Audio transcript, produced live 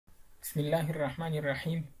بسم الله الرحمن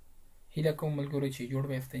الرحیم. هیله کوم ملګرو چې جوړ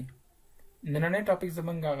وایستئ. نننی ټاپک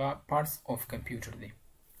زمونږ هغه پارټس آف کمپیوټر دی،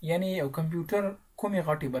 یعنی یو کمپیوټر کومې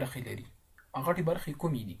غټې برخې لري. غټې برخې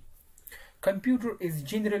کومې دي؟ کمپیوټر is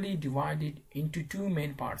generally divided into two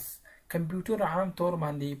main parts. کمپیوټر عام طور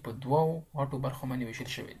باندې په دوو غټو برخو باندې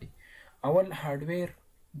ویشل شوی دی. اول هارډویر،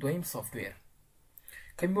 دویم سافټویر.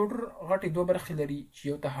 کمپیوټر غټې دوه برخې لري چې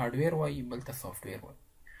یو ته هارډویر وایي، بل ته سافټویر وایي.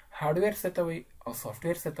 هارډویر څه ته وایي او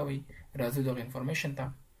سافټویر څه ته وایي؟ راځو دغه انفارمیشن ته.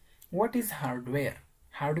 What is hardware?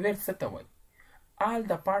 Hardware څه ته وایي؟ All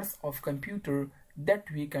the parts of computer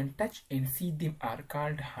that we can touch and see them are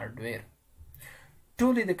called hardware.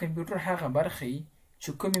 ټولې د کمپیوټر هغه برخې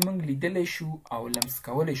چې کومې موږ لیدلی شو او لمس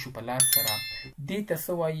کولی شو په لاس سره، دې ته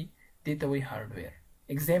څه وایي؟ دې ته وایي هارډویر.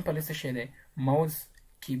 اگزامپل یې څه شی دی؟ ماوس،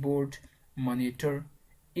 کیبورډ، مانیټر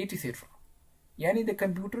ایټسټرا. یعنی د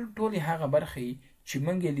کمپیوټر ټولې هغه برخې چې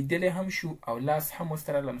موږ یې لیدلی هم شو او لاس هم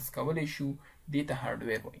ورسره لمس کولی شو، دې ته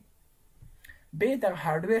هارډویر وایي. بیا د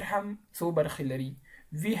هارډویر هم څو برخې لري.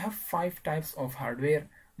 We have 5 types of hardware.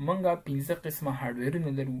 موږ 5 قسمه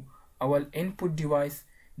هارډویرونه لرو. اول input device،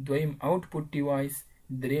 دویم output device،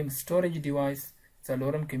 دریم storage device،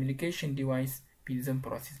 څلورم communication device، پنځم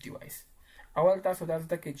process device. اول تاسو دا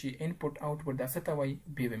زده کړئ چې input output دا څه ته وایي،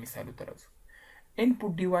 بیا به مثالو ته راځو.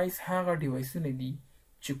 input device هغه ډیوایسونه دي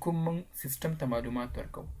چې کوم موږ سیستم ته معلومات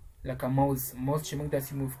ورکوو، لکه موز چې موږ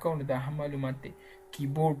داسې موف کوو نو دا هم معلومات دی.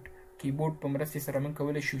 کیبورډ په مرستې سره موږ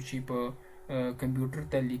کولی شو چې په کمپیوټر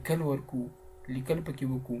ته لیکل پکې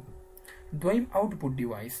وکړو. دویم آوټپوټ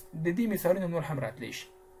ډیوایس، د دې مثالونه نور هم راتلی شي.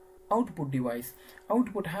 آوټپوټ ډیوایس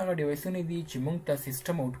هغه ډیوایسونه دي چې موږ ته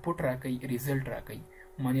سیستم آوټپوټ راکوي، ریزلټ راکوي.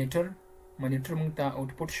 مانیټر موږ ته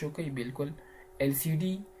آوټپوټ شو کوي، بالکل. LCD،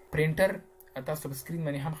 پرینټر تاسو په سکرین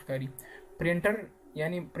باندې هم ښکاري.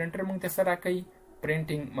 پرینټر موږ ته څه راکوي؟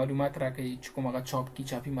 پرینټینګ معلومات راکوي، چې کوم هغه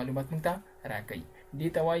چاپي معلومات موږ ته راکوي، دې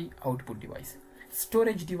ته وایي آوټپوټ ډیوایس.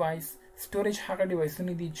 سټوریج هغه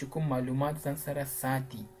ډیوایسونه دي چې کوم معلومات ځان سره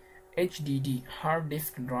ساتي. HDD، هارد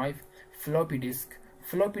ډیسک ډرایو، فلوپي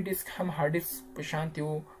ډیسک هم هارد ډیسک په شانتې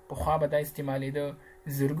و، پخوا به دا استعمالېده.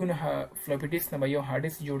 زرګونه فلوپي ډیسک نه به یو هارد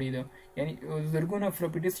ډیسک جوړېده، یعنې زرګونه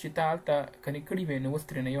فلوپي ډیسک چې تا هلته کنیکټ کړي وي نو اوس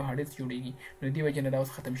ترېنه یو هارد ډیسک جوړېږي. نو دې وجې نه دا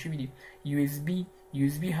اوس ختم شوي دي. USB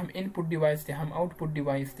هم انپوټ ډیوایس دی، هم آوټپوټ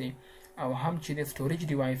ډیوایس دی، او هم چې د سټوریج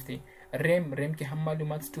ډیوایس دی. ریم کې هم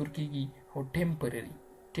معلومات سټور کېږي، خو ټیمپرري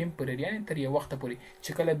یعنې تر یو وخته پورې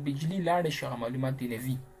چې کله بجلي لاړه شي هغه معلومات دې نه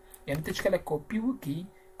ځي. یعنې ته چې کله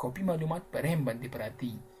کاپي معلومات په ریم باندې پراته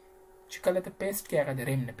وي، چې کله ته پیسټ کې هغه د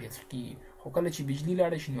ریم نه پیسټ کېږي، خو کله چې بجلي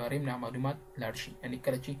لاړه شي نو ریم نه معلومات لاړ شي، یعنې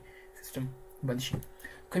کله چې سیستم بند شي.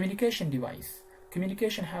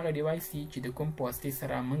 کمیونیکیشن هغه ډیوایس دی چې د کوم په واسطې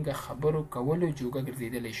سره موږ خبرو کولو جوګه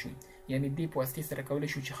ګرځېدلی شو، یعنې دې په واسطې سره کولی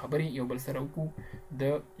شو چې خبرې یو بل سره وکړو. د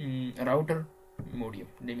راوټر موډیم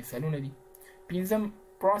د مثالونه دي. پنځم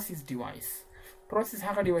پروسس ډیوایس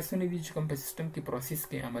هغه ډیوایسونه دي چې کوم په سیستم کې پروسس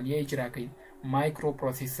کې عملیه اجرا کوي. مایکرو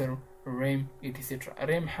پروسیسر، ریم ایټسټرا.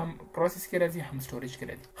 ریم هم پروسس کې راځي، هم سټوریج کې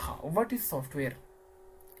راځي. What is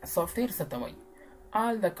software څه ته وایي؟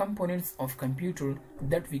 All the components of computer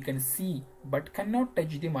that we can see but cannot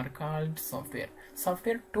touch them are called software.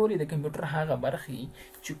 ټولې د کمپیوټر هغه برخې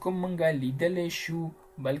چې کوم موږ لیدلی شو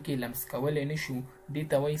بلکې لمس کولی نه شو، دې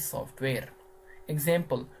ته وایي سافټویر.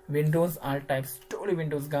 اگزامپل وینډوز آل ټایپس، ټولې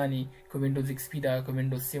وینډوزګانې، که وینډوز XP ده، که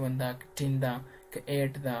وینډوز 7 ده، که 10 ده، که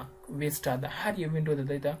 8 ده، ویسټا ده، هر یو وینډو د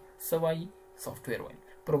دې ته څه وایي؟ سافټویر وایي.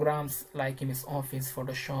 پروګرامز لایک MS Office،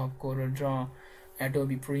 فوټوشاپ، کورلډرا،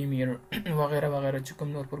 اډوبي پریمیر وغیره چې کوم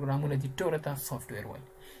نور پروګرامونه دي ټوله ته سافټویر وایي.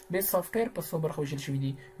 بیا سافټویر په څو برخو ویشل شوي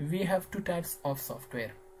دي. We have 2 types of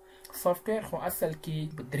software. سافټویر خو اصل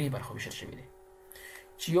کې په 3 برخو ویشل شوي دي،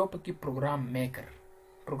 چې یو پکې پروګرام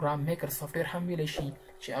میکر سافټویر هم ویلی شي،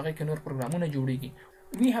 چې هغه کې نور پروګرامونه جوړېږي.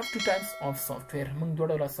 We have 2 types of software. موږ 2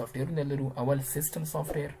 ډوله سافټویرونه لرو. اول سیسټم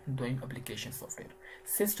سافټویر، دویم اپلیکیشن سافټویر.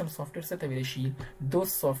 سیسټم سافټویر څه ته ویلی شي؟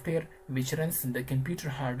 Those software which runs the computer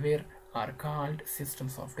hardware are called system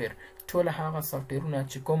software. ټول هغه سافټویرونه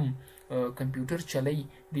چې کوم کمپیوټر چلی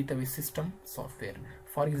دې ته وایي سیسټم سافټویر.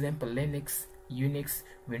 فار ایگزامپل لینکس، یونیکس،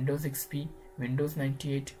 وینډوز XP، وینډوز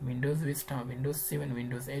 98، وینډوز ویسټا، وینډوز 7،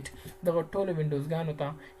 وینډوز 8. دغه ټولو وینډوزګانو ته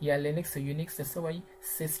یا لینکس او یونیکس ته څه وایي؟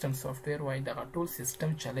 سیسټم سافټویر وایي. دغه ټول سیسټم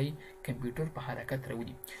چلی کمپیوټر په حرکت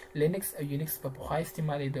راولي. لینکس او یونیکس په پخوا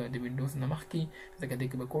استعمالېده د وینډوز نه مخکې، ځکه دې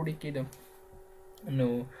کې به کوډ کېده، نو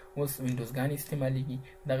اوس وینډوزګانې استعمالېږي.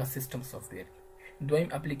 دغه سیسټم سافټویر. دویم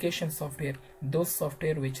application software. Those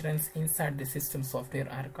software which runs inside the system software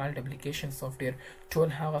are called application software. ټول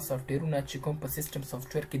هغه سافټویرونه چې کوم په سیستم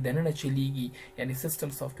سافټویر کې دننه چلیږي، یعنی سیستم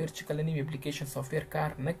سافټویر چې کله نوی application software کار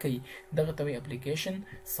نه کوي دغه ته وایي application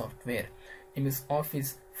software. MS Office،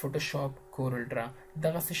 Photoshop، Corel Draw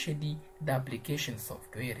دغه څه شي دي د application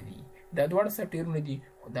software دي. دا دواړه سافټویرونه دي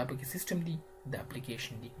خو دا پکې سیستم دي د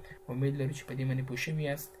application دي. امید لرو چې په دې باندې پوه شوي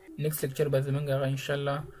یاست. نیکسټ لیکچر به زموږ هغه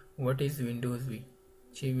انشاءالله what is Windows وي،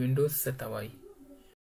 چې Windows څه ته وایي.